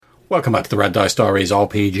Welcome back to the Red Dice Stories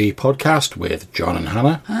RPG podcast with John and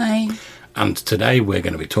Hannah. Hi. And today we're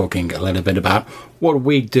going to be talking a little bit about what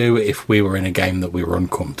we'd do if we were in a game that we were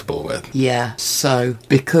uncomfortable with. Yeah, so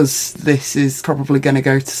because this is probably going to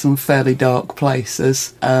go to some fairly dark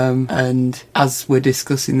places, and as we're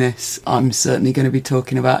discussing this, I'm certainly going to be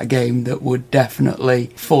talking about a game that would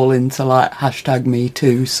definitely fall into like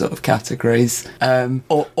 #MeToo sort of categories.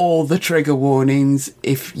 Or all the trigger warnings.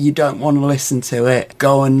 If you don't want to listen to it,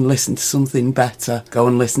 go and listen to something better. Go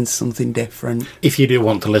and listen to something different. If you do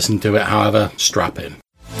want to listen to it, however, strap in.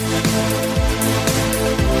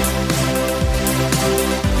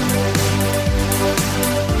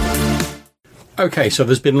 Okay, so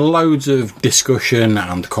there's been loads of discussion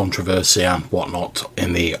and controversy and whatnot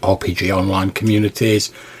in the RPG online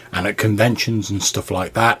communities and at conventions and stuff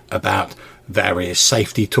like that about various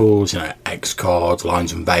safety tools, X cards,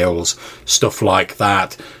 lines and veils, stuff like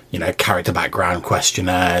that, character background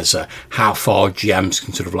questionnaires, how far GMs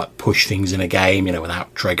can sort of like push things in a game,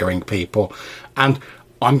 without triggering people. And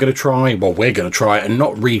we're going to try and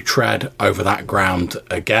not retread over that ground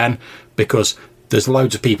again, because there's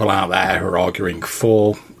loads of people out there who are arguing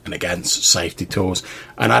for and against safety tools,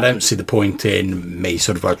 and I don't see the point in me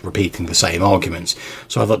sort of like repeating the same arguments.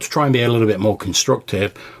 So I thought to try and be a little bit more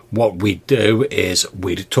constructive, what we'd do is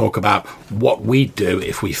we'd talk about what we'd do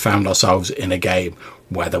if we found ourselves in a game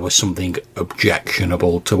where there was something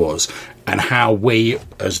objectionable to us, and how we,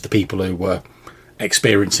 as the people who were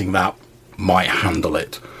experiencing that, might handle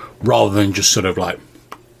it, rather than just sort of like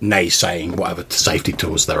naysaying whatever safety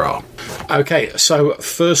tools there are. Okay, so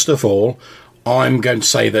first of all, I'm going to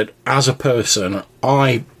say that as a person,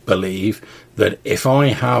 I believe that if I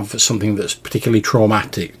have something that's particularly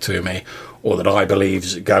traumatic to me, or that I believe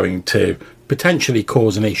is going to potentially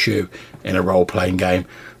cause an issue in a role-playing game,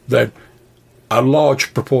 that a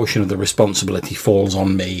large proportion of the responsibility falls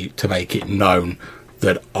on me to make it known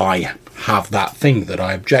that I have that thing that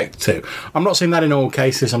I object to. I'm not saying that in all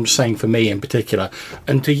cases, I'm just saying for me in particular.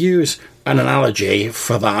 And to use an analogy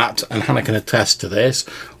for that, and Hannah can attest to this,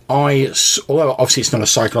 although obviously it's not a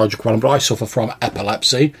psychological one, but I suffer from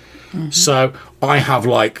epilepsy. Mm-hmm. So I have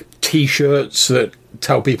like t-shirts that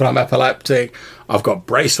tell people I'm epileptic. I've got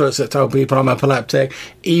bracelets that tell people I'm epileptic.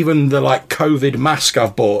 Even the like COVID mask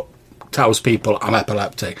I've bought tells people I'm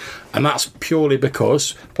epileptic. And that's purely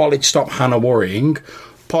because, partly to stop Hannah worrying,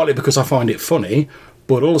 partly because I find it funny,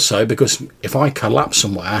 but also because if I collapse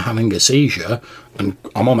somewhere having a seizure and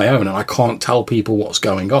I'm on my own and I can't tell people what's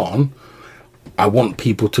going on, I want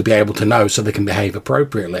people to be able to know so they can behave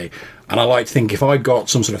appropriately. And I like to think if I got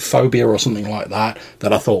some sort of phobia or something like that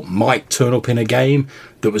I thought might turn up in a game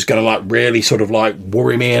that was going to like really sort of like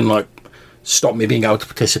worry me and like stop me being able to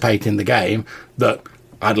participate in the game, that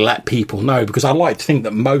I'd let people know, because I like to think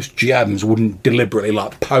that most GMs wouldn't deliberately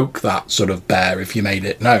like poke that sort of bear if you made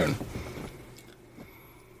it known.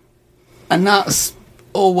 And that's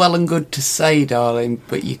all well and good to say, darling,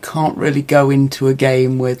 but you can't really go into a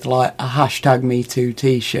game with like a #MeToo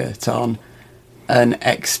t-shirt on and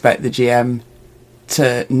expect the GM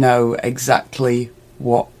to know exactly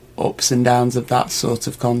what ups and downs of that sort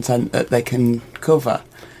of content that they can cover.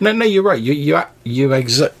 No, you're right.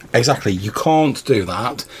 Exactly. You can't do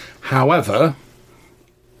that. However,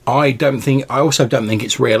 I also don't think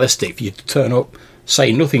it's realistic for you to turn up,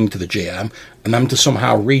 say nothing to the GM, and them to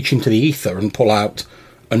somehow reach into the ether and pull out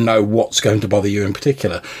and know what's going to bother you in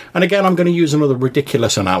particular. And again, I'm going to use another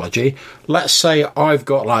ridiculous analogy. Let's say I've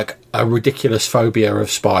got like a ridiculous phobia of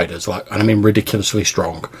spiders, and I mean ridiculously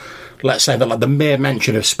strong. Let's say that like the mere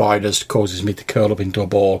mention of spiders causes me to curl up into a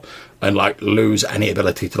ball and like lose any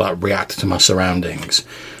ability to like react to my surroundings.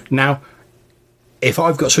 Now, if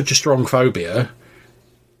I've got such a strong phobia,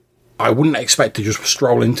 I wouldn't expect to just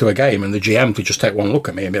stroll into a game and the GM to just take one look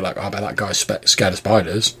at me and be like, "Oh, I bet that guy's scared of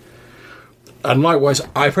spiders." And likewise,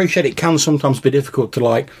 I appreciate it can sometimes be difficult to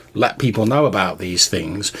like let people know about these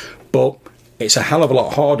things, but it's a hell of a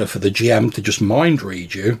lot harder for the GM to just mind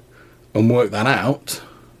read you and work that out.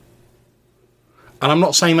 And I'm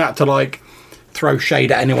not saying that to like throw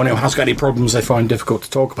shade at anyone who has got any problems they find difficult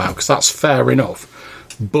to talk about, because that's fair enough.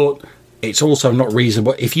 But it's also not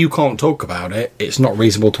reasonable. If you can't talk about it, it's not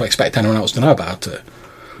reasonable to expect anyone else to know about it.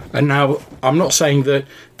 And now, I'm not saying that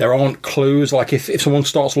there aren't clues. Like if someone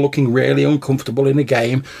starts looking really uncomfortable in a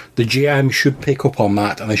game, the GM should pick up on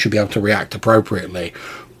that and they should be able to react appropriately.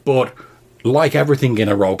 But like everything in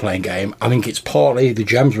a role-playing game, I think it's partly the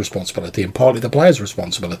GM's responsibility and partly the player's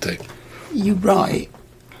responsibility. You're right.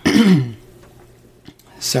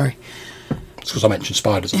 Sorry. It's because I mentioned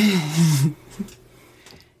spiders.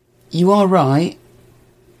 You are right.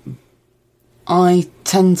 I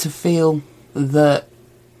tend to feel that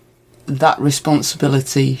that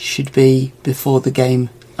responsibility should be before the game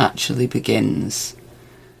actually begins.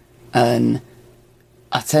 And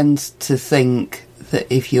I tend to think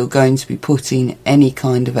that if you're going to be putting any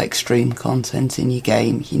kind of extreme content in your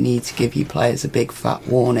game, you need to give your players a big fat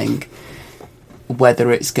warning,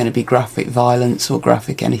 whether it's going to be graphic violence or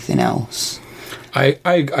graphic anything else.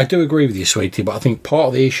 I do agree with you, sweetie, but I think part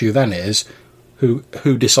of the issue then is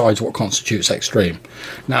who decides what constitutes extreme.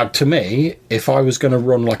 Now, to me, if I was going to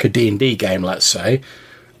run like a D&D game, let's say,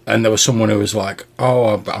 and there was someone who was like,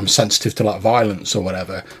 oh, I'm sensitive to like violence or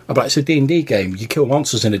whatever, I'd be like, it's a D&D game. You kill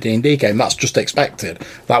monsters in a D&D game. That's just expected.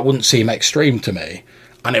 That wouldn't seem extreme to me.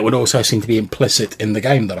 And it would also seem to be implicit in the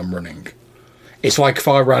game that I'm running. It's like if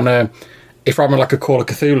I ran like a Call of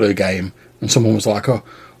Cthulhu game and someone was like, oh,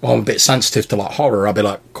 I'm a bit sensitive to like horror, I'd be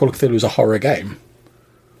like, Call of Cthulhu is a horror game.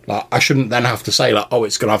 Like, I shouldn't then have to say like, oh,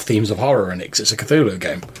 it's going to have themes of horror in it because it's a Cthulhu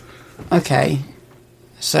game. Okay,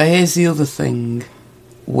 so here's the other thing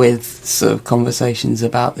with sort of conversations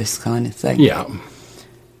about this kind of thing. Yeah.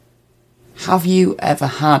 Have you ever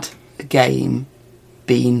had a game,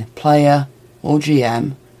 being player or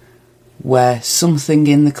GM, where something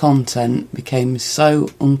in the content became so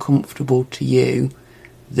uncomfortable to you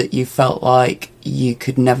that you felt like you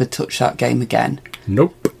could never touch that game again?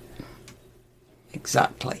 Nope.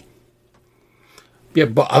 Exactly. Yeah,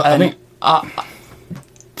 but I mean...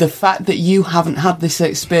 the fact that you haven't had this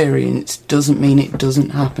experience doesn't mean it doesn't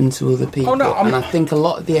happen to other people. Oh, no, and I think a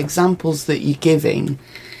lot of the examples that you're giving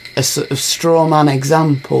are sort of straw man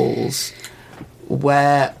examples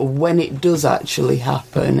where when it does actually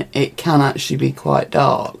happen, it can actually be quite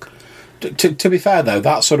dark. To be fair, though,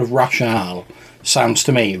 that sort of rationale sounds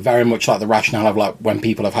to me very much like the rationale of like when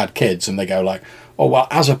people have had kids and they go like, oh, well,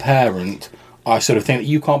 as a parent, I sort of think that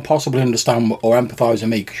you can't possibly understand or empathise with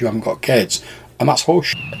me because you haven't got kids. And that's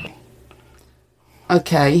horseshit.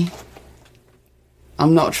 Okay.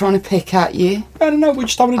 I'm not trying to pick at you. No, we're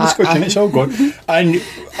just having a discussion. It's all good. And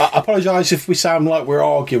I apologise if we sound like we're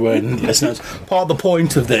arguing, listeners. Part of the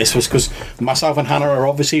point of this was because myself and Hannah are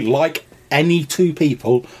obviously, like any two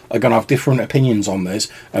people, are going to have different opinions on this.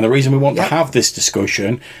 And the reason we want to have this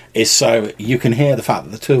discussion is so you can hear the fact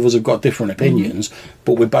that the two of us have got different opinions,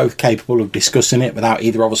 but we're both capable of discussing it without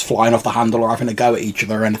either of us flying off the handle or having a go at each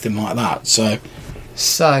other or anything like that.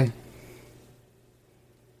 So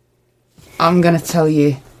I'm going to tell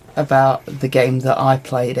you about the game that I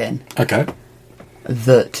played in. Okay.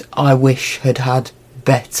 That I wish had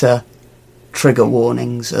better trigger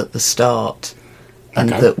warnings at the start. And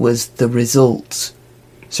that was the result.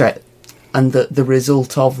 Sorry. And that the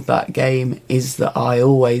result of that game is that I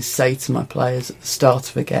always say to my players at the start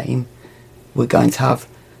of a game, we're going to have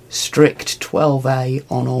strict 12A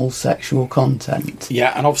on all sexual content.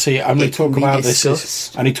 Yeah, and obviously only talk about this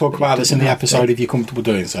in the episode if you're comfortable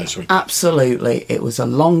doing so, sweet. Absolutely. It was a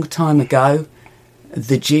long time ago.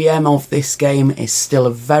 The GM of this game is still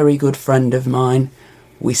a very good friend of mine.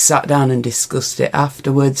 We sat down and discussed it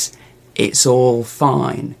afterwards. It's all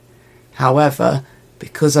fine. However,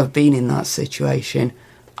 because I've been in that situation,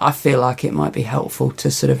 I feel like it might be helpful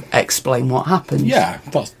to sort of explain what happens. Yeah,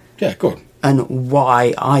 good. And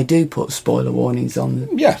why I do put spoiler warnings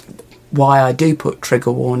on. Yeah. Why I do put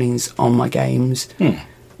trigger warnings on my games.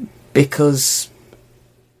 Because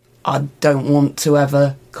I don't want to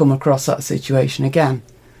ever come across that situation again.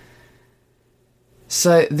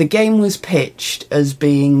 So the game was pitched as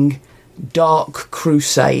being Dark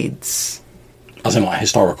Crusades. As in like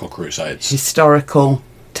historical crusades? Historical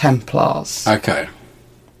Templars. Okay.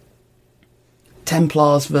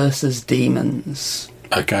 Templars versus demons.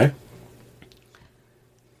 Okay.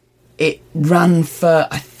 It ran for,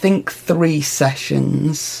 I think, 3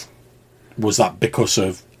 sessions. Was that because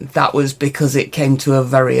of... That was because it came to a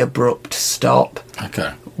very abrupt stop.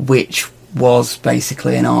 Okay. Which was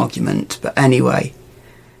basically an argument. But anyway.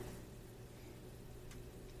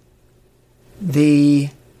 The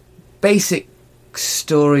basic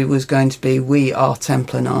story was going to be we are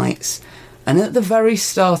Templar Knights. And at the very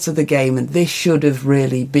start of the game, and this should have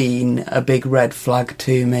really been a big red flag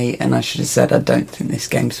to me, and I should have said, I don't think this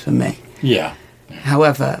game's for me. Yeah.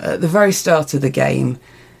 However, at the very start of the game,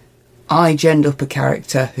 I genned up a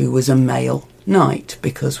character who was a male knight,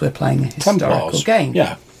 because we're playing a historical Templars. game.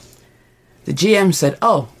 Yeah. The GM said,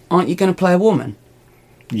 oh, aren't you going to play a woman?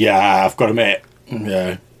 Yeah, I've got to admit.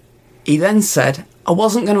 Yeah. He then said, I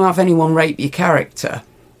wasn't going to have anyone rape your character.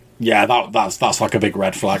 Yeah, that's like a big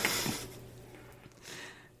red flag.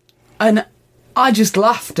 And I just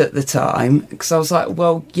laughed at the time, because I was like,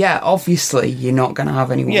 well, yeah, obviously you're not going to have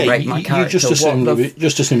anyone rape my character. You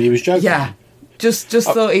just assumed he was joking. Yeah, just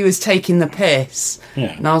thought he was taking the piss.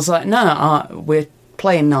 Yeah. And I was like, no, we're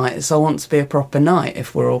playing knights, I want to be a proper knight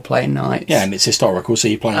if we're all playing knights. Yeah, and it's historical, so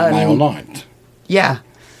you're playing a male knight. Yeah.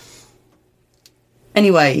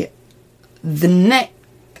 Anyway,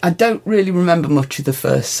 I don't really remember much of the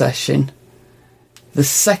first session. The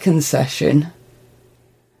second session,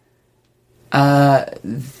 one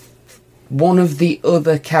of the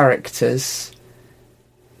other characters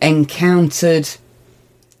encountered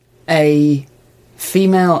a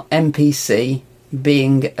female NPC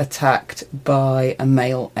being attacked by a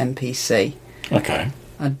male NPC. Okay.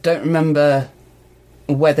 I don't remember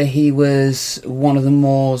whether he was one of the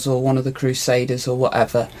Moors or one of the Crusaders or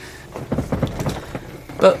whatever.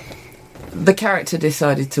 But the character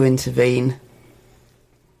decided to intervene,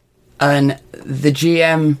 and the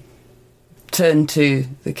GM turned to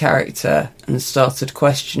the character and started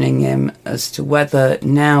questioning him as to whether,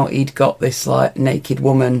 now he'd got this like naked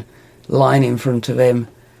woman lying in front of him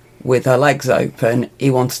with her legs open,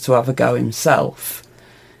 he wanted to have a go himself.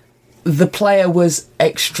 The player was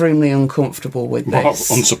extremely uncomfortable with this.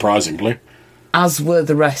 Well, unsurprisingly. As were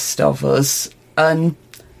the rest of us. And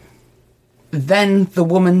then the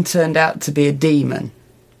woman turned out to be a demon.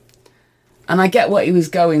 And I get what he was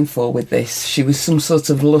going for with this. She was some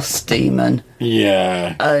sort of lust demon.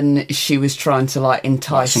 Yeah. And she was trying to like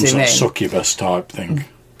entice him in. Some sort of succubus type thing.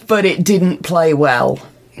 But it didn't play well.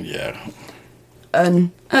 Yeah.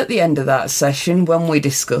 And at the end of that session, when we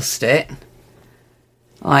discussed it,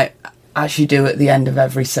 as you do at the end of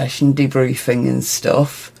every session, debriefing and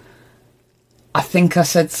stuff, I think I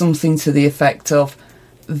said something to the effect of,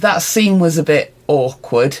 that scene was a bit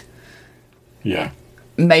awkward. Yeah.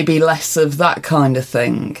 Maybe less of that kind of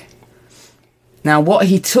thing. Now, what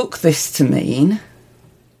he took this to mean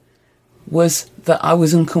was that I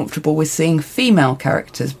was uncomfortable with seeing female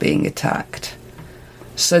characters being attacked.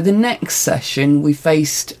 So the next session, we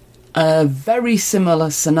faced a very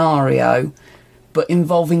similar scenario, but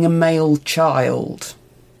involving a male child.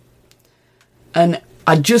 And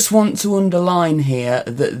I just want to underline here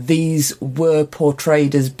that these were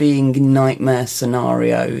portrayed as being nightmare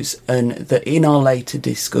scenarios, and that in our later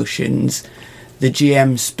discussions, the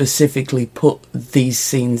GM specifically put these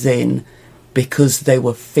scenes in because they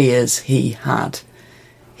were fears he had.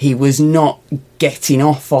 He was not getting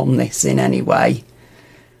off on this in any way,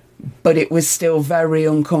 but it was still very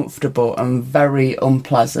uncomfortable and very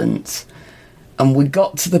unpleasant. And we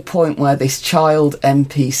got to the point where this child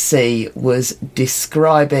NPC was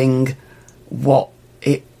describing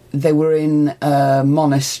they were in a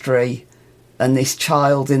monastery, and this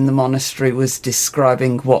child in the monastery was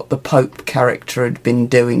describing what the Pope character had been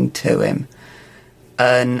doing to him.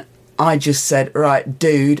 And I just said, right,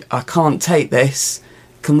 dude, I can't take this.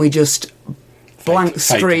 Can we just blank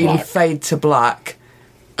screen, fade to black,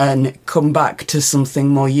 and come back to something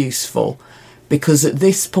more useful? Because at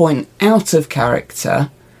this point, out of character,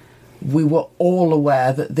 we were all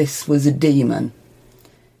aware that this was a demon.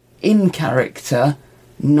 In character,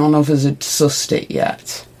 none of us had sussed it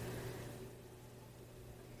yet.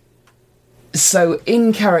 So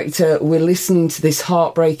in character, we're listening to this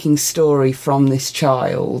heartbreaking story from this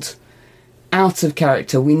child. Out of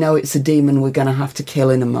character, we know it's a demon we're going to have to kill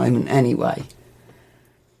in a moment anyway.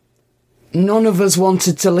 None of us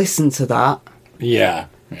wanted to listen to that. Yeah.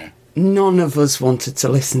 None of us wanted to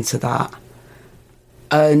listen to that.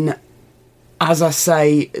 And as I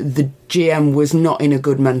say, the GM was not in a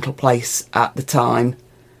good mental place at the time.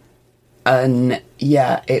 And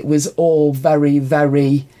yeah, it was all very,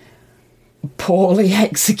 very poorly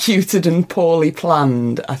executed and poorly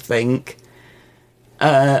planned, I think.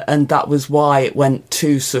 And that was why it went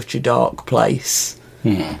to such a dark place.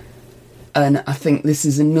 And I think this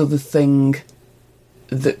is another thing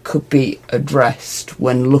that could be addressed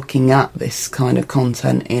when looking at this kind of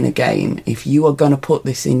content in a game. If you are going to put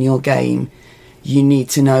this in your game, you need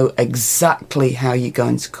to know exactly how you're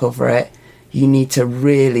going to cover it. You need to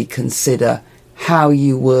really consider how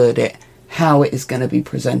you word it, how it is going to be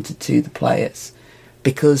presented to the players.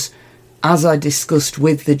 Because, as I discussed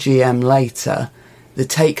with the GM later, the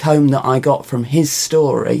take home that I got from his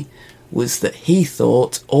story was that he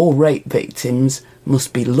thought all rape victims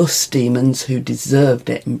must be lust demons who deserved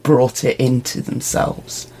it and brought it into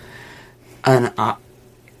themselves. And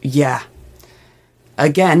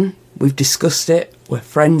again, we've discussed it, we're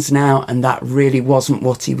friends now, and that really wasn't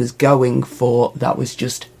what he was going for. That was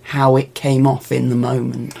just how it came off in the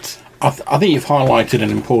moment. I think you've highlighted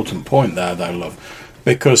an important point there, though, love,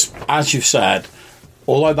 because as you've said,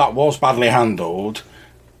 although that was badly handled,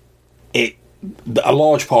 a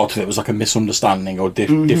large part of it was like a misunderstanding or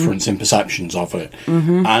difference in perceptions of it.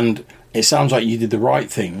 And it sounds like you did the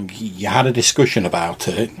right thing. You had a discussion about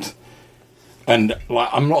it, and like,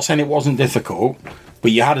 I'm not saying it wasn't difficult,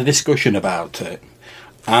 but you had a discussion about it,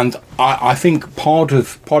 and I think part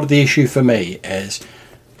of the issue for me is,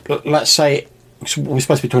 let's say we're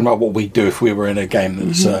supposed to be talking about what we'd do if we were in a game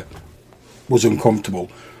that was uncomfortable.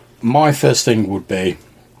 My first thing would be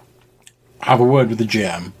have a word with the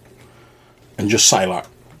GM and just say like,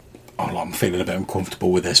 "Oh, I'm feeling a bit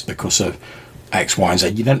uncomfortable with this because of X, Y, and Z."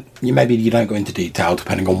 You don't go into detail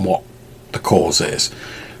depending on what the cause is,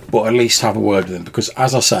 but at least have a word with them, because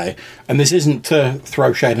as I say, and this isn't to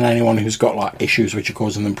throw shade on anyone who's got like issues which are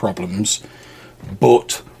causing them problems,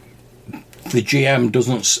 but the GM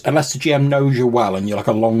doesn't, unless the GM knows you well and you're like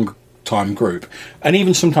a long time group, and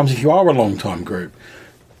even sometimes if you are a long time group,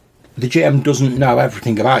 the GM doesn't know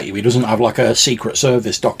everything about you. He doesn't have like a secret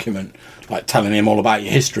service document like telling him all about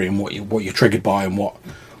your history and what you're triggered by and what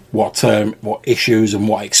issues and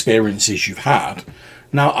what experiences you've had.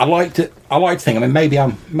 Now, I like to think, I mean, maybe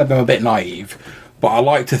I'm a bit naive, but I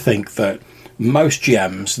like to think that most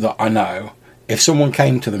GMs that I know, if someone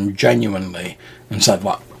came to them genuinely and said,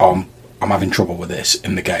 like, "Oh, I'm having trouble with this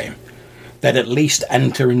in the game," they'd at least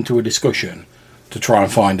enter into a discussion to try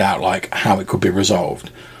and find out, like, how it could be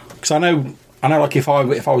resolved. Because I know, like, if I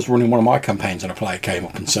was running one of my campaigns and a player came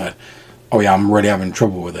up and said, "Oh yeah, I'm really having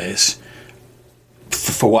trouble with this,"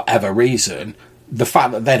 for whatever reason, the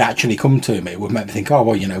fact that they'd actually come to me would make me think, "Oh,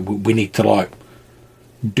 well, we need to, like,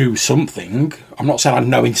 do something." I'm not saying I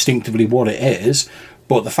know instinctively what it is,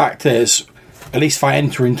 but the fact is, at least if I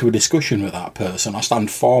enter into a discussion with that person, I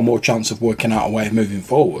stand far more chance of working out a way of moving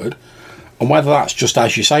forward. And whether that's just,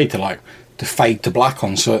 as you say, to fade to black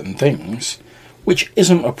on certain things, which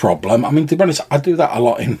isn't a problem. I mean, to be honest, I do that a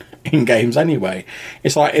lot in games anyway.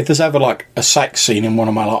 It's like, if there's ever like a sex scene in one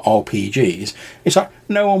of my like RPGs, it's like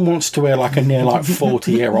no one wants to hear like a near like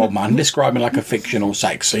 40-year-old man describing like a fictional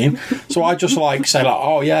sex scene. So I just like say like,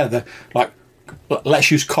 "Oh yeah,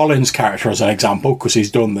 let's use Colin's character as an example, because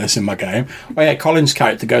he's done this in my game. Oh yeah, Colin's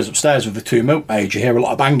character goes upstairs with the 2 milk maids. You hear a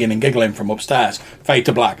lot of banging and giggling from upstairs. Fade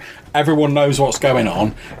to black. Everyone knows what's going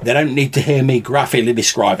on. They don't need to hear me graphically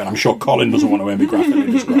describe it. I'm sure Colin doesn't want to hear me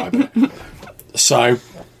graphically describe it." So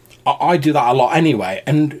I do that a lot anyway,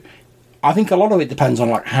 and I think a lot of it depends on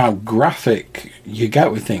like how graphic you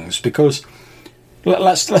get with things, because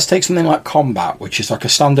let's take something like combat, which is like a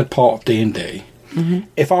standard part of D&D.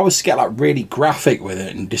 If I was to get like really graphic with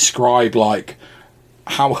it and describe like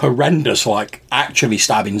how horrendous like actually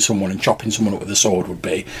stabbing someone and chopping someone up with a sword would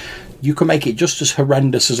be, you can make it just as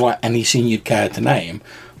horrendous as like any scene you'd care to name.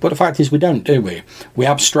 But the fact is, we don't, do we? We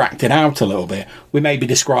abstract it out a little bit. We maybe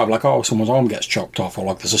describe like, "Oh, someone's arm gets chopped off," or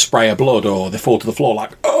like there's a spray of blood, or they fall to the floor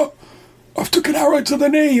like, "Oh, I've took an arrow to the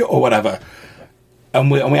knee," or whatever. And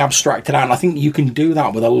we abstract it out. And I think you can do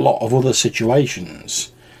that with a lot of other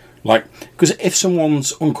situations. Like, because if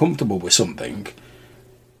someone's uncomfortable with something,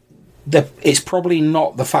 it's probably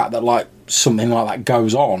not the fact that like something like that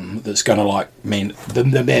goes on that's going to like mean the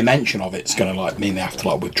mere mention of it's going to like mean they have to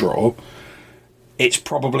like withdraw. It's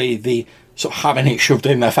probably the sort of having it shoved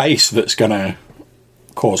in their face that's going to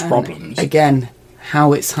cause problems. Again,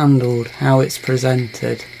 how it's handled, how it's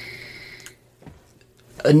presented.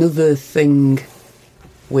 Another thing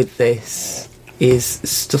with this is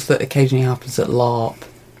stuff that occasionally happens at LARP.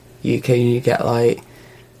 You occasionally get like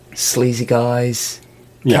sleazy guys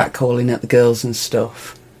catcalling at the girls and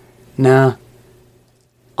stuff. Now,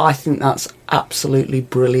 I think that's absolutely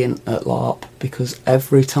brilliant at LARP, because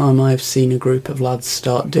every time I've seen a group of lads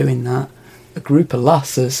start doing that, a group of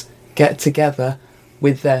lasses get together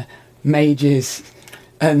with their mages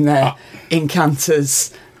and their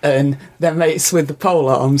incanters and their mates with the pole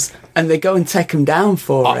arms, and they go and take them down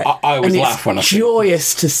for it. I always laugh when I see it. It's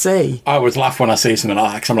joyous to see. I always laugh when I see something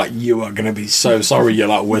like that, 'cause I'm like, you are going to be so sorry you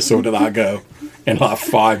like whistled at that girl in like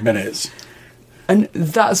 5 minutes. And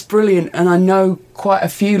that's brilliant. And I know quite a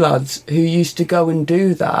few lads who used to go and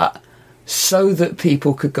do that so that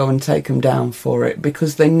people could go and take them down for it,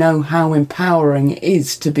 because they know how empowering it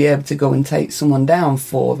is to be able to go and take someone down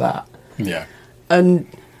for that. Yeah. And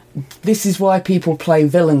this is why people play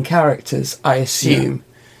villain characters, I assume.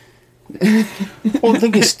 Yeah. Well, the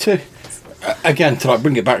thing is to like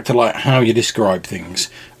bring it back to like how you describe things.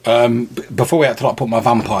 Before we had to like put my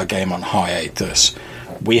vampire game on hiatus,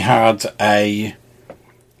 we had a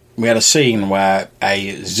scene where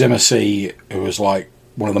a Zimmersy, who was like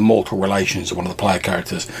one of the mortal relations of one of the player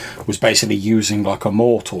characters, was basically using like a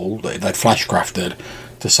mortal that they'd flesh crafted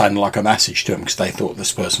to send like a message to him because they thought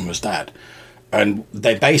this person was dead. And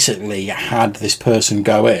they basically had this person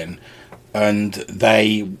go in, and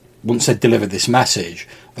once they delivered this message,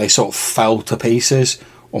 they sort of fell to pieces,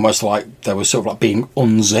 almost like they were sort of like being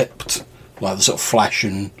unzipped, like the sort of flesh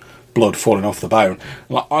and blood falling off the bone.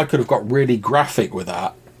 Like, I could have got really graphic with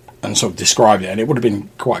that and sort of described it, and it would have been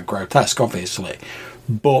quite grotesque, obviously.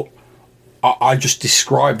 But I just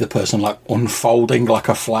described the person like unfolding like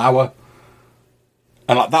a flower.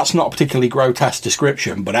 And like, that's not a particularly grotesque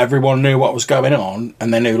description, but everyone knew what was going on,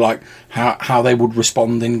 and they knew like how they would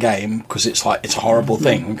respond in game, because it's like, it's a horrible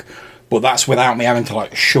thing. But that's without me having to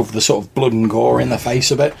like shove the sort of blood and gore in the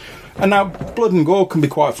face of it. And now blood and gore can be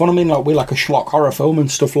quite fun. I mean, like, we like a schlock horror film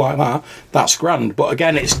and stuff like that. That's grand. But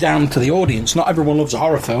again, it's down to the audience. Not everyone loves a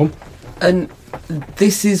horror film. And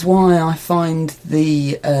this is why I find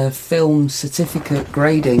the film certificate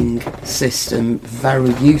grading system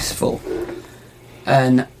very useful.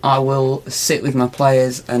 And I will sit with my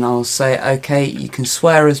players and I'll say, okay, you can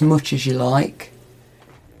swear as much as you like.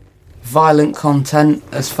 Violent content,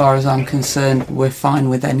 as far as I'm concerned, we're fine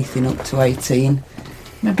with anything up to 18.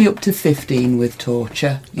 Maybe up to 15 with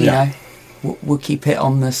torture, you know. We'll keep it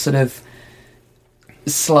on the sort of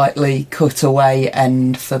slightly cut away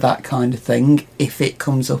end for that kind of thing if it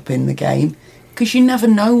comes up in the game. Because you never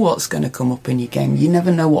know what's going to come up in your game. You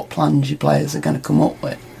never know what plans your players are going to come up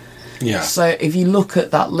with. Yeah. So if you look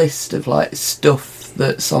at that list of like stuff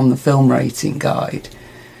that's on the film rating guide,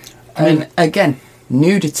 and again,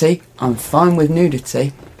 nudity, I'm fine with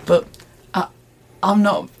nudity, but I'm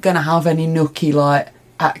not going to have any nookie like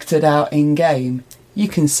acted out in game. You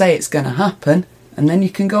can say it's going to happen, and then you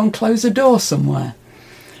can go and close a door somewhere.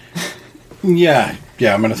 Yeah,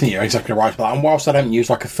 I mean, I think you're exactly right about that. And whilst I don't use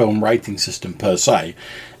like a film rating system per se,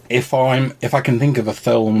 if I can think of a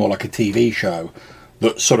film or like a TV show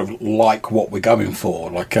that's sort of like what we're going for,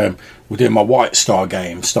 like we're doing my White Star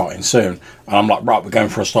game starting soon, and I'm like, right, we're going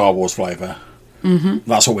for a Star Wars flavour. Mm-hmm.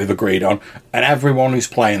 That's what we've agreed on. And everyone who's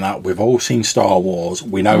playing that, we've all seen Star Wars.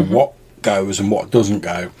 We know what goes and what doesn't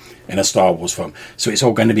go in a Star Wars film. So it's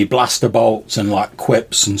all going to be blaster bolts and like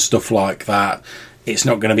quips and stuff like that. It's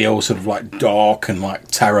not going to be all sort of like dark and like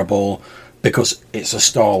terrible, because it's a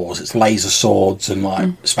Star Wars. It's laser swords and like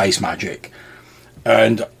space magic.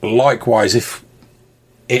 And likewise, if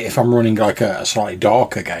I'm running like a slightly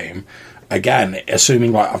darker game, again,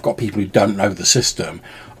 assuming like I've got people who don't know the system,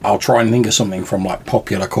 I'll try and think of something from like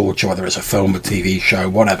popular culture, whether it's a film, a TV show,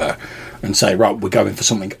 whatever, and say, right, we're going for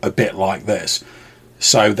something a bit like this,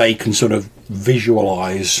 so they can sort of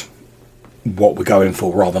visualise what we're going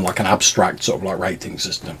for, rather than like an abstract sort of like rating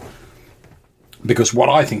system. Because what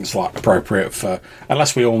I think is like appropriate for,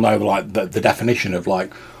 unless we all know like the definition of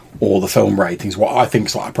like all the film ratings, what I think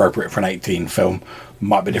is like appropriate for an 18 film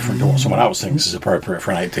might be different to what someone else thinks is appropriate for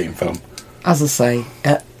an 18 film. As I say,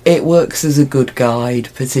 it works as a good guide,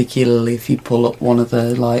 particularly if you pull up one of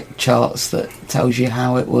the like charts that tells you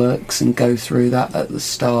how it works and go through that at the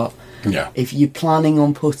start. Yeah. If you're planning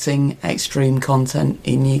on putting extreme content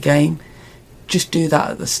in your game, just do that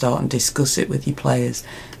at the start and discuss it with your players.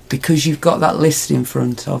 Because you've got that list in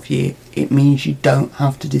front of you, it means you don't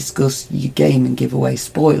have to discuss your game and give away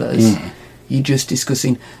spoilers. You're just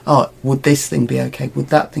discussing, oh, would this thing be okay? Would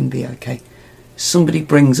that thing be okay? Somebody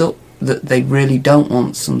brings up that they really don't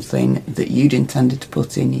want something that you'd intended to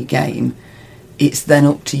put in your game. It's then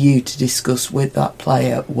up to you to discuss with that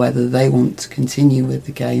player whether they want to continue with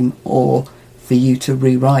the game, or for you to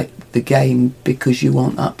rewrite the game because you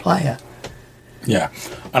want that player. Yeah,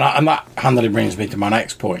 and that handily brings me to my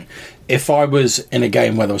next point. If I was in a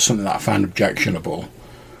game where there was something that I found objectionable,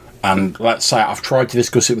 and let's say I've tried to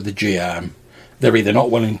discuss it with the GM, they're either not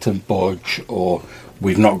willing to budge, or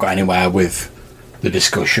we've not got anywhere with the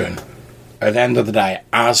discussion. At the end of the day,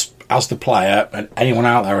 as the player, and anyone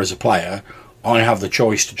out there as a player, I have the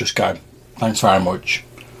choice to just go, thanks very much,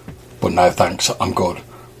 but no thanks, I'm good,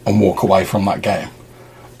 and walk away from that game.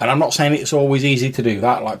 And I'm not saying it's always easy to do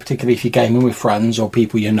that, like particularly if you're gaming with friends or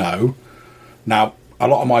people you know. Now, a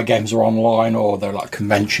lot of my games are online, or they're like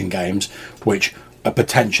convention games, which are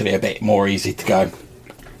potentially a bit more easy to go,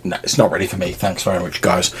 no, it's not really for me, thanks very much,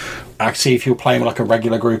 guys. Actually, if you're playing with like a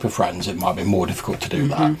regular group of friends, it might be more difficult to do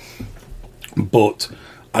that. But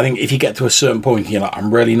I think if you get to a certain point and you're like,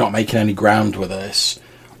 I'm really not making any ground with this,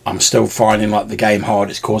 I'm still finding like the game hard,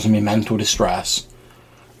 it's causing me mental distress,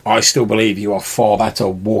 I still believe you are far better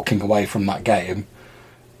walking away from that game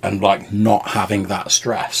and like not having that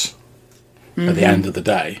stress at the end of the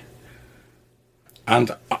day.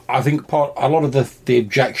 And I think a lot of the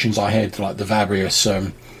objections I hear to like the various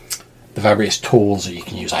tools that you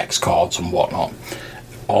can use, X cards and whatnot,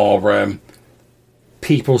 are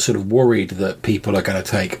people sort of worried that people are going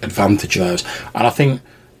to take advantage of those. And I think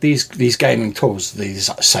these gaming tools, these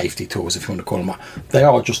safety tools, if you want to call them that, they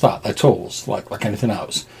are just that. They're tools, like anything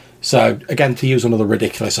else. So, again, to use another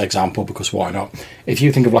ridiculous example, because why not? If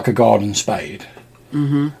you think of like a garden spade,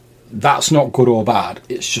 that's not good or bad.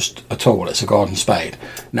 It's just a tool. It's a garden spade.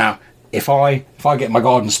 Now, if I get my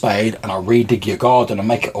garden spade and I redig your garden and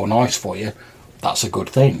make it all nice for you, that's a good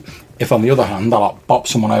thing. If, on the other hand, I like bop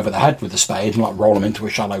someone over the head with a spade and like roll them into a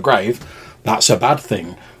shallow grave, that's a bad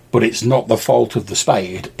thing. But it's not the fault of the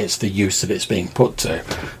spade, it's the use that it's being put to.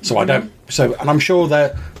 So and I'm sure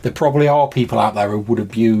there probably are people out there who would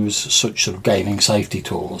abuse such sort of gaming safety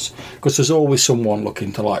tools, because there's always someone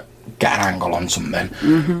looking to like get an angle on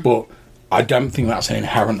something. But I don't think that's an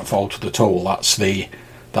inherent fault of the tool. That's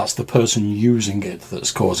the person using it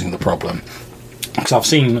that's causing the problem. Because I've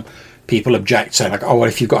seen people object, saying like, oh, well,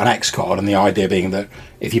 if you've got an X card, and the idea being that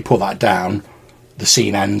if you put that down, the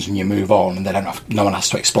scene ends and you move on, and no one has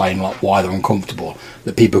to explain like why they're uncomfortable,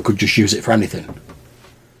 that people could just use it for anything,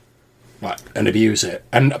 like, and abuse it.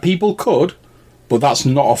 And people could, but that's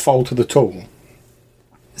not a fault of the tool.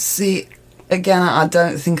 See, again, I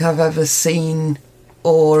don't think I've ever seen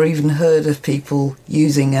or even heard of people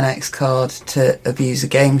using an X card to abuse a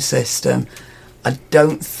game system. I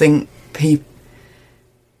don't think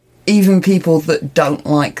even people that don't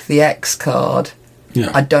like the X card,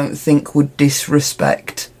 I don't think would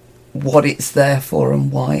disrespect what it's there for and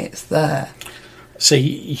why it's there.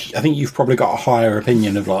 See, I think you've probably got a higher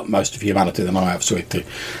opinion of like most of humanity than I have, Sweetie.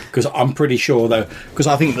 Because I'm pretty sure, though, because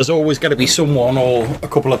I think there's always going to be someone or a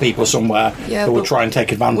couple of people somewhere who will try and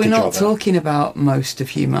take advantage of it. We're not talking about most of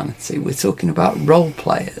humanity. We're talking about role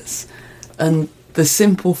players. And the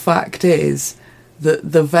simple fact is that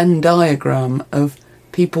the Venn diagram of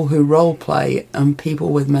people who role play and people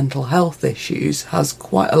with mental health issues has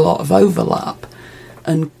quite a lot of overlap.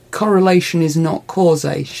 And correlation is not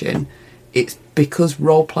causation. It's because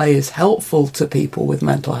roleplay is helpful to people with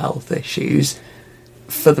mental health issues,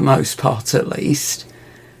 for the most part at least.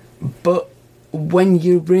 But when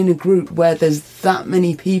you're in a group where there's that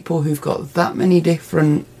many people who've got that many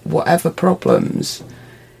different whatever problems,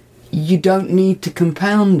 you don't need to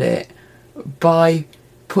compound it by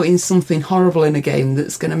putting something horrible in a game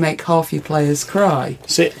that's going to make half your players cry.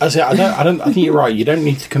 See, I think you're right. You don't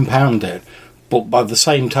need to compound it, but by the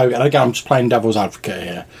same token, and again, I'm just playing devil's advocate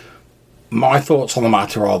here. My thoughts on the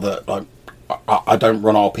matter are that like I don't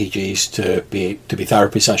run RPGs to be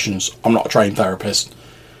therapy sessions. I'm not a trained therapist,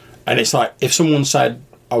 and it's like if someone said,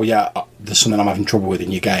 "Oh yeah, there's something I'm having trouble with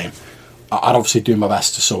in your game," I'd obviously do my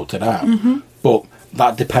best to sort it out. But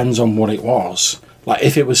that depends on what it was. Like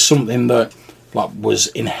if it was something that like was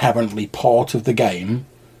inherently part of the game,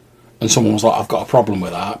 and someone was like, "I've got a problem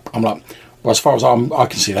with that," I'm like, well, as far as I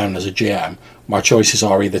can see then as a GM, my choices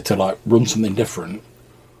are either to like run something different,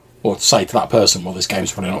 or to say to that person, well, this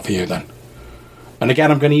game's probably not for you then. And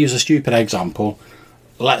again, I'm going to use a stupid example.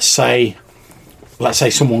 Let's say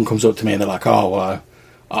someone comes up to me and they're like, oh,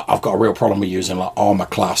 I've got a real problem with using like armor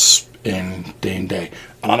class in D&D.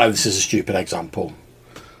 And I know this is a stupid example.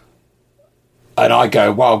 And I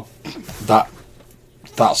go, well,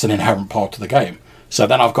 that's an inherent part of the game. So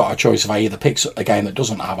then I've got a choice of I either pick a game that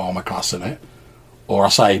doesn't have armor class in it, or I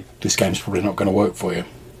say, this game's probably not going to work for you.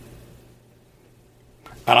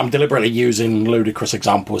 And I'm deliberately using ludicrous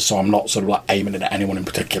examples, so I'm not sort of like aiming it at anyone in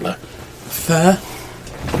particular. Fair.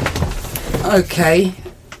 Okay.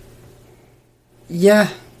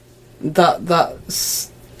 Yeah,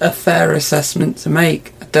 that's a fair assessment to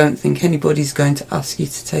make. I don't think anybody's going to ask you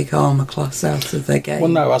to take armour class out of their game.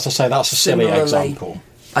 Well, no, as I say, that's a silly example.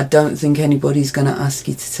 I don't think anybody's going to ask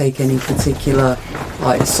you to take any particular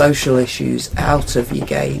like social issues out of your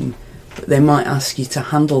game, but they might ask you to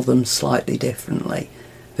handle them slightly differently.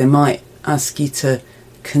 They might ask you to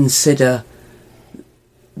consider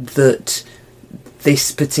that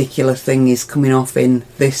this particular thing is coming off in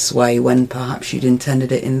this way when perhaps you'd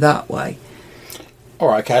intended it in that way. All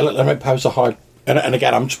right, okay, let me pose a high... And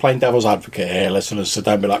again, I'm just playing devil's advocate here, listeners, so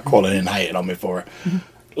don't be like calling in and hating on me for it.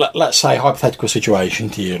 Let's say, hypothetical situation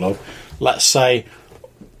to you, love. Let's say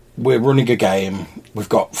we're running a game, we've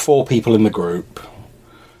got 4 people in the group,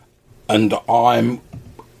 and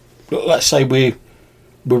let's say we're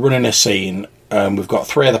running a scene, and we've got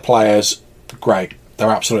 3 other players, great, they're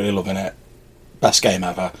absolutely loving it, best game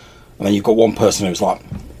ever, and then you've got one person who's like,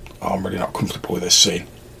 oh, I'm really not comfortable with this scene.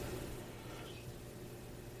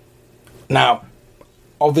 Now,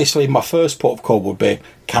 obviously my first port of call would be,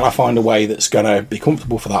 can I find a way that's going to be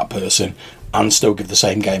comfortable for that person and still give the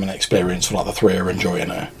same gaming experience for like the 3 are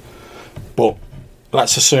enjoying it? But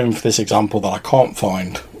let's assume for this example that I can't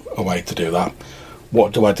find a way to do that.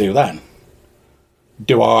 What do I do then?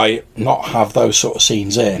 Do I not have those sort of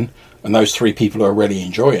scenes in, and those 3 people who are really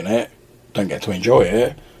enjoying it don't get to enjoy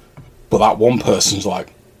it, but that one person's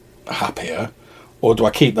like happier? Or do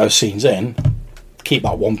I keep those scenes in, keep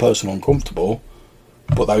that one person uncomfortable,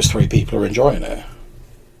 but those 3 people are enjoying it.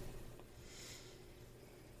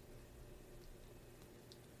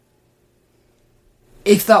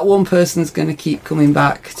 If that one person's going to keep coming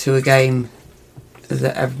back to a game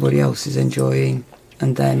that everybody else is enjoying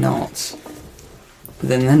and they're not,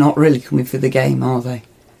 then they're not really coming for the game, are they?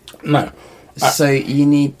 No. So you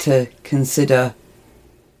need to consider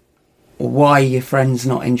why your friend's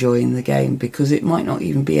not enjoying the game, because it might not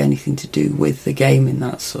even be anything to do with the game in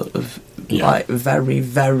that sort of like very,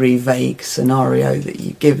 very vague scenario that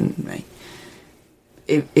you've given me.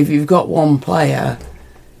 If you've got one player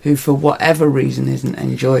who for whatever reason isn't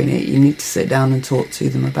enjoying it, you need to sit down and talk to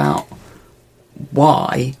them about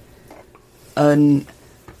why. And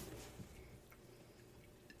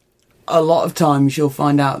a lot of times you'll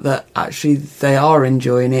find out that actually they are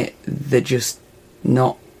enjoying it, they're just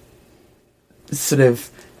not sort of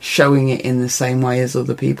showing it in the same way as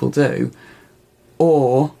other people do,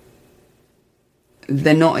 or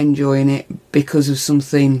they're not enjoying it because of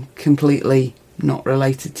something completely not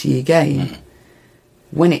related to your game.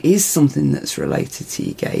 When it is something that's related to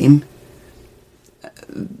your game,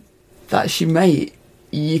 that's your mate.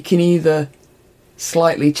 You can either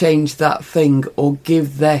slightly change that thing or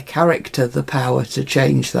give their character the power to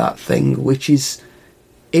change that thing, which is,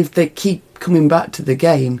 if they keep coming back to the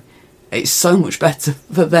game, it's so much better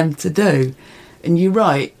for them to do. And you're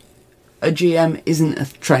right, a GM isn't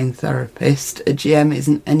a trained therapist, a GM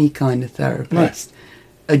isn't any kind of therapist.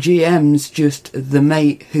 Right. A GM's just the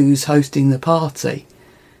mate who's hosting the party.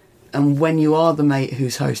 And when you are the mate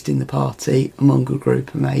who's hosting the party among a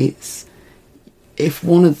group of mates, if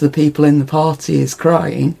one of the people in the party is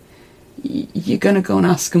crying, you're going to go and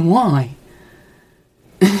ask them why.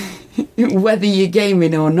 Whether you're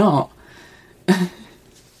gaming or not.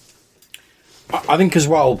 I think as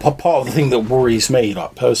well, part of the thing that worries me,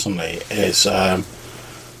 like personally, is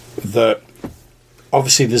that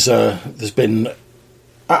obviously there's been,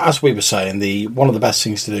 as we were saying, one of the best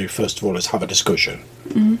things to do first of all is have a discussion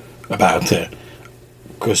about it,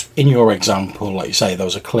 because in your example, like you say, there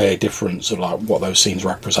was a clear difference of like what those scenes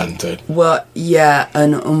represented. Well, yeah,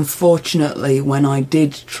 and unfortunately, when I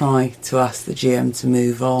did try to ask the GM to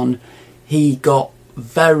move on, he got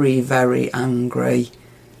very, very angry.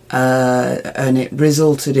 And it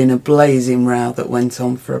resulted in a blazing row that went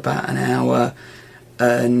on for about an hour,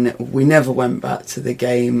 and we never went back to the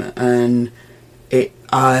game. And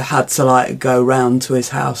I had to like go round to his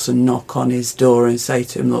house and knock on his door and say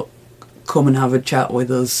to him, "Look, come and have a chat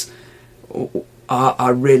with us. I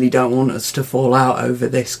really don't want us to fall out over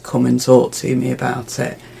this. Come and talk to me about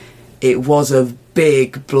it." It was a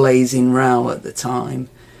big blazing row at the time,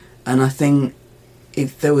 and I think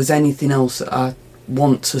if there was anything else that I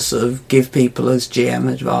want to sort of give people as GM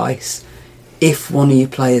advice, if one of your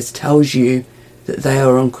players tells you that they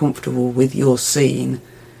are uncomfortable with your scene,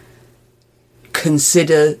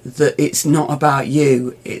 consider that it's not about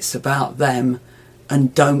you, it's about them,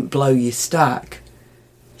 and don't blow your stack.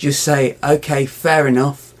 Just say, okay, fair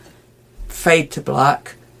enough, fade to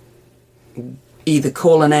black, either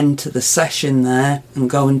call an end to the session there and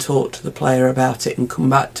go and talk to the player about it and come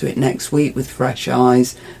back to it next week with fresh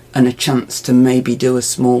eyes and a chance to maybe do a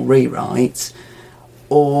small rewrite,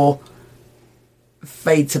 or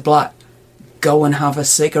fade to black, go and have a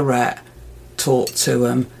cigarette, talk to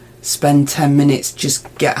them, spend 10 minutes,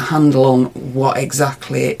 just get a handle on what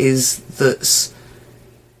exactly it is that's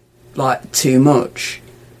like too much.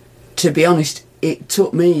 To be honest, it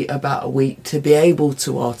took me about a week to be able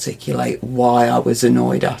to articulate why I was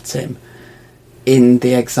annoyed at him in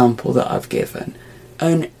the example that I've given.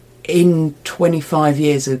 And in 25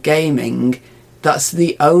 years of gaming, that's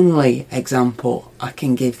the only example I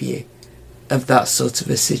can give you of that sort of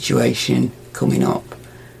a situation coming up.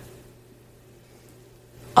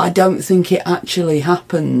 I don't think it actually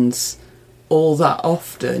happens all that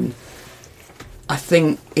often. I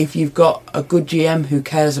think if you've got a good GM who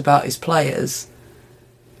cares about his players,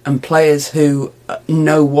 and players who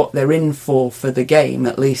know what they're in for the game,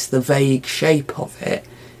 at least the vague shape of it,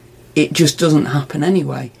 it just doesn't happen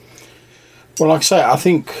anyway. Well, like I say, I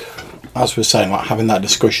think, as we're saying, like having that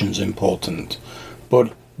discussion is important.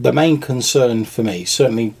 But the main concern for me,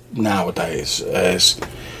 certainly nowadays, is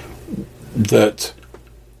that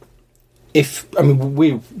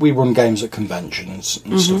we run games at conventions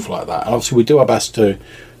and stuff like that, and obviously we do our best to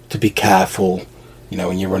be careful,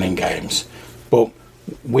 when you're running games. But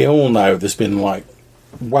we all know there's been like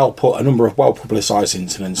a number of well-publicised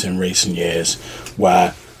incidents in recent years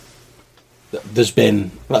where there's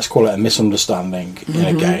been, let's call it a misunderstanding in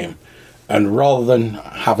a game, and rather than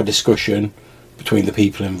have a discussion between the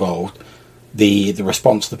people involved, the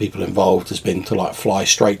response to the people involved has been to like fly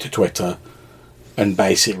straight to Twitter and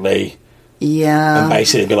basically Yeah.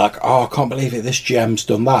 be like, oh, I can't believe it, this GM's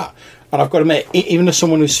done that. And I've got to admit, even as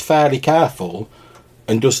someone who's fairly careful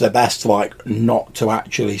and does their best to, like, not to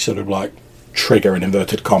actually sort of, like, trigger, in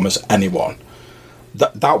inverted commas, anyone,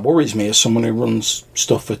 that worries me as someone who runs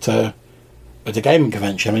stuff at a gaming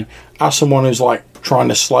convention. I mean, as someone who's, like, trying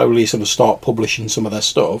to slowly sort of start publishing some of their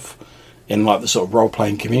stuff in, like, the sort of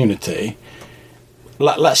role-playing community,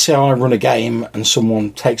 let's say I run a game and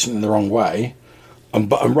someone takes something the wrong way,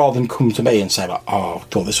 and rather than come to me and say, like, oh, I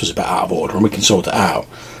thought this was a bit out of order and we can sort it out,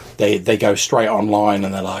 they go straight online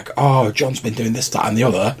and they're like, oh, John's been doing this, that and the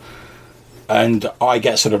other, and I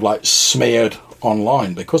get sort of, like, smeared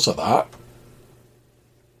online because of that.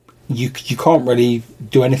 You can't really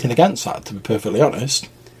do anything against that, to be perfectly honest.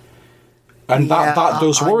 And that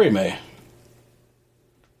does worry me.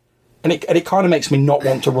 And it kind of makes me not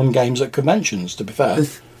want to run games at conventions, to be fair.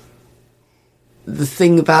 The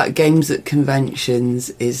thing about games at conventions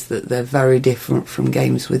is that they're very different from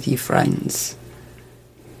games with your friends.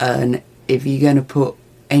 And if you're going to put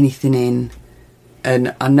anything in,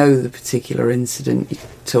 and I know the particular incident you're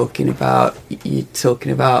talking about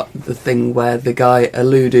the thing where the guy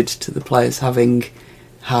alluded to the players having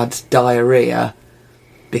had diarrhea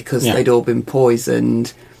because they'd all been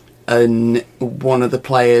poisoned, and one of the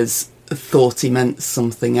players thought he meant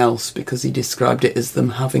something else because he described it as them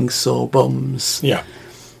having sore bums. Yeah.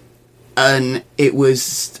 And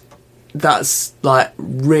that's like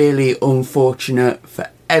really unfortunate for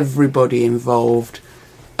everybody involved,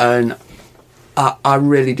 and I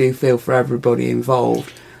really do feel for everybody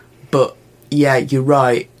involved. But yeah, you're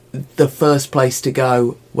right, the first place to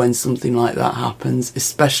go when something like that happens,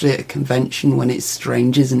 especially at a convention when it's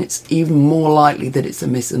strangers and it's even more likely that it's a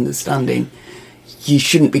misunderstanding, you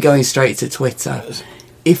shouldn't be going straight to Twitter.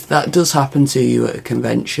 If that does happen to you at a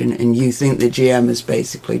convention and you think the GM has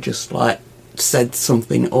basically just, like, said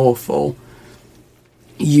something awful,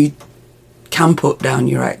 you can put down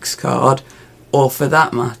your X card, or for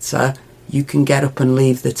that matter, you can get up and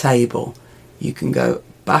leave the table. You can go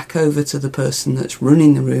back over to the person that's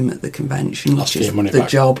running the room at the convention, which is the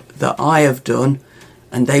job that I have done,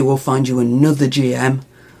 and they will find you another GM,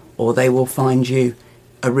 or they will find you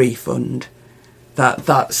a refund.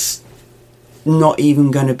 That's not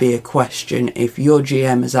even going to be a question if your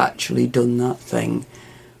GM has actually done that thing.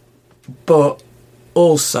 But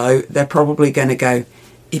also, they're probably going to go,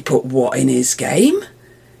 he put what in his game?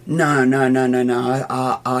 No.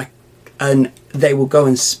 And they will go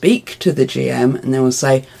and speak to the GM and they will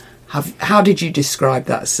say, how did you describe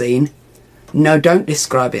that scene? No, don't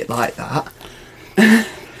describe it like that.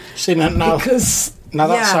 See, now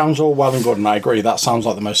that sounds all well and good, and I agree, that sounds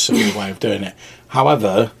like the most simple way of doing it.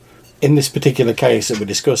 However, in this particular case that we're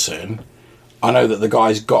discussing, I know that the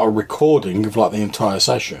guy's got a recording of, like, the entire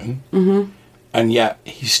session, and yet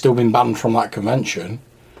he's still been banned from that convention.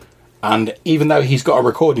 And even though he's got a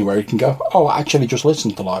recording where he can go, oh, I actually just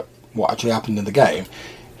listened to, like, what actually happened in the game,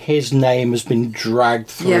 his name has been dragged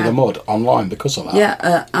through the mud online because of that.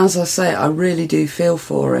 Yeah, as I say, I really do feel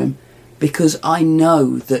for him, because I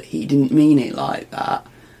know that he didn't mean it like that,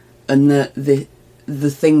 and that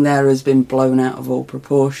the thing there has been blown out of all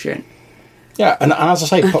proportion. Yeah, and as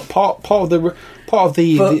I say, part of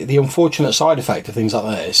the unfortunate side effect of things like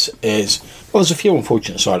this is, well, there's a few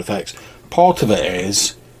unfortunate side effects. Part of it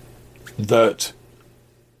is that,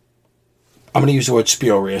 I'm going to use the word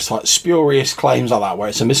spurious, like spurious claims like that, where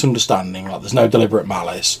it's a misunderstanding, like there's no deliberate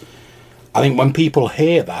malice. I think when people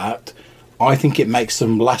hear that, I think it makes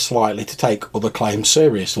them less likely to take other claims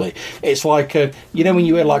seriously. It's like, you know, when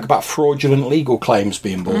you hear, like, about fraudulent legal claims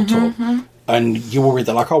being brought up, and you worry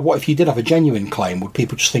that, like, oh, what if you did have a genuine claim? Would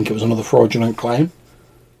people just think it was another fraudulent claim?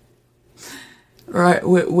 Right,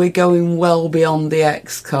 we're going well beyond the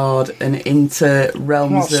X card and into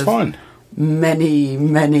realms of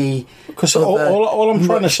many because all I'm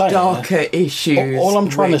trying to say, darker issues. All I'm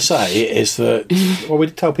trying to say is that, well, we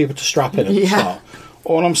did tell people to strap in at the start.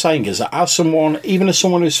 All I'm saying is that as someone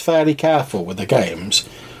who's fairly careful with the games,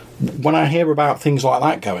 when I hear about things like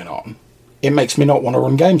that going on, it makes me not want to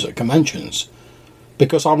run games at conventions,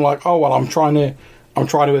 because I'm like, oh well, I'm trying to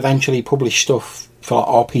eventually publish stuff for,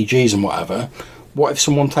 like, RPGs and whatever. What if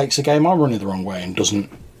someone takes a game I'm running the wrong way and doesn't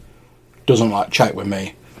like check with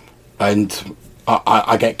me, and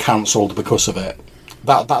I get cancelled because of it?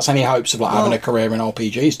 That's any hopes of, like, having a career in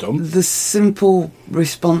RPGs done. The simple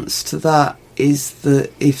response to that is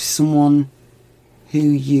that if someone who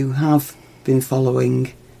you have been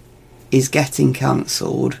following is getting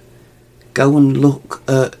cancelled, go and look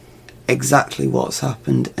at exactly what's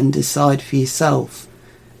happened and decide for yourself.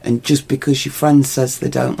 And just because your friend says they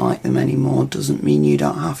don't like them anymore doesn't mean you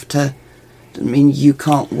don't have to Doesn't mean you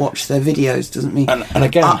can't watch their videos. Doesn't mean... And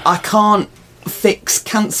again... I can't fix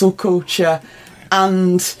cancel culture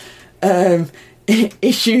and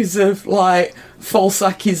issues of, like, false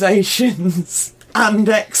accusations and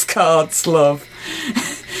X cards, love.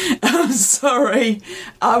 I'm sorry,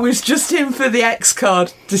 I was just in for the X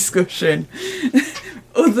card discussion.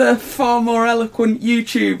 Other far more eloquent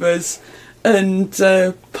YouTubers and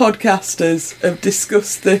podcasters have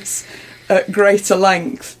discussed this at greater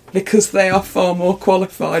length because they are far more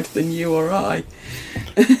qualified than you or I.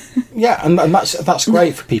 Yeah, and that's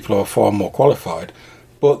great for people who are far more qualified.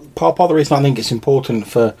 But part of the reason I think it's important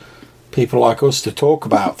for people like us to talk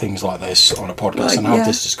about things like this on a podcast and have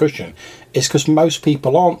this discussion is because most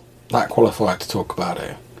people aren't that qualified to talk about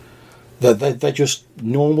it. They're just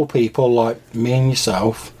normal people like me and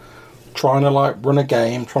yourself, trying to like run a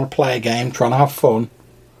game, trying to play a game, trying to have fun.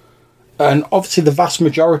 And obviously the vast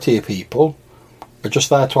majority of people are just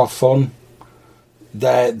there to have fun.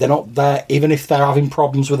 They're not there, even if they're having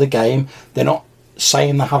problems with the game, they're not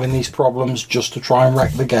saying they're having these problems just to try and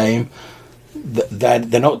wreck the game.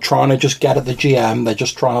 They're not trying to just get at the GM, they're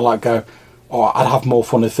just trying to like go, oh, I'd have more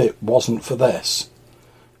fun if it wasn't for this.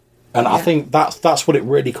 And I think that's what it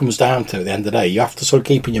really comes down to at the end of the day. You have to sort of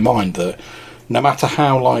keep in your mind that no matter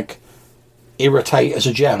how like irritating as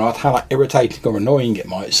a GM, no matter how like irritating or annoying it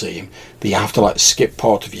might seem, that you have to like skip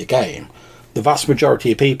part of your game, the vast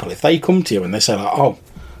majority of people, if they come to you and they say like, oh,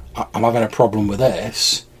 I'm having a problem with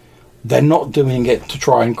this, they're not doing it to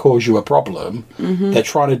try and cause you a problem. Mm-hmm. They're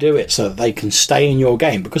trying to do it so that they can stay in your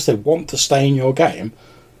game because they want to stay in your game,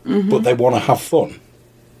 but they want to have fun.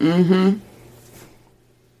 Mm-hmm.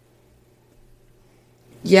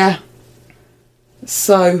 Yeah.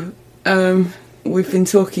 So, we've been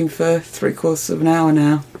talking for 3/4 of an hour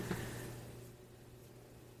now.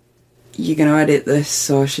 You're going to edit this,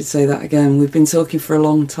 so I should say that again. We've been talking for a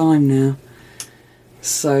long time now.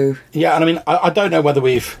 So... Yeah, and I mean, I don't know whether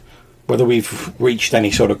we've reached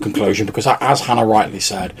any sort of conclusion, because as Hannah rightly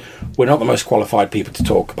said, we're not the most qualified people to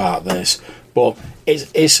talk about this, but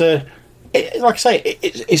it's a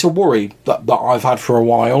worry that I've had for a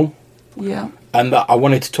while. Yeah. And that I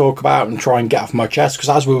wanted to talk about and try and get off my chest, because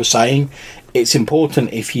as we were saying, it's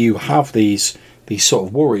important if you have these sort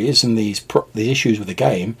of worries and these issues with the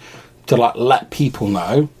game to like let people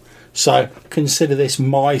know. So consider this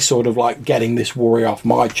my sort of like getting this worry off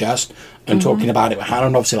my chest and talking about it with Hannah,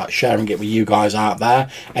 and obviously like sharing it with you guys out there.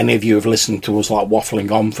 Any of you have listened to us like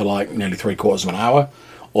waffling on for like nearly 3/4 of an hour,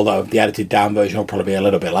 although the edited down version will probably be a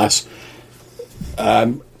little bit less.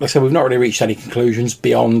 Like I said, we've not really reached any conclusions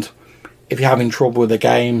beyond, if you're having trouble with the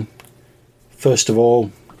game, first of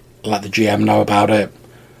all, let the GM know about it.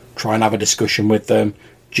 Try and have a discussion with them.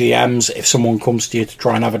 GMs, if someone comes to you to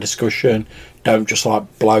try and have a discussion, don't just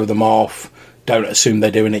like blow them off. Don't assume they're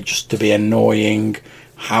doing it just to be annoying.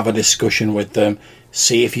 Have a discussion with them.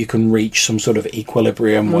 See if you can reach some sort of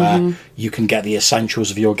equilibrium where you can get the essentials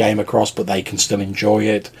of your game across, but they can still enjoy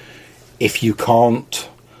it. If you can't,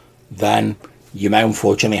 then you may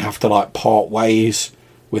unfortunately have to like part ways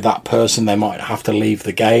with that person. They might have to leave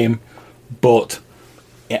the game, but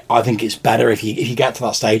I think it's better if you get to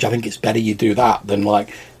that stage. I think it's better you do that than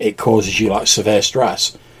like it causes you like severe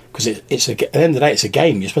stress, because it's at the end of the day it's a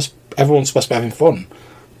game. Everyone's supposed to be having fun.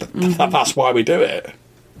 That's why we do it.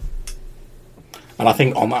 And I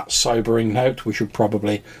think on that sobering note, we should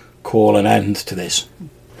probably call an end to this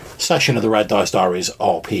session of the Red Dice Diaries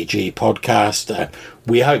RPG podcast.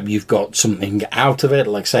 We hope you've got something out of it.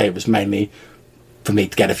 Like I say, it was mainly for me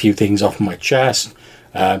to get a few things off my chest.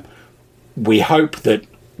 We hope that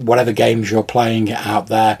whatever games you're playing out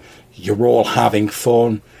there, you're all having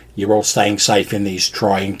fun, you're all staying safe in these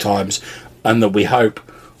trying times, and that we hope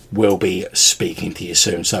we'll be speaking to you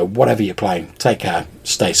soon. So whatever you're playing, take care,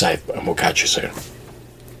 stay safe, and we'll catch you soon.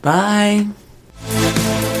 Bye.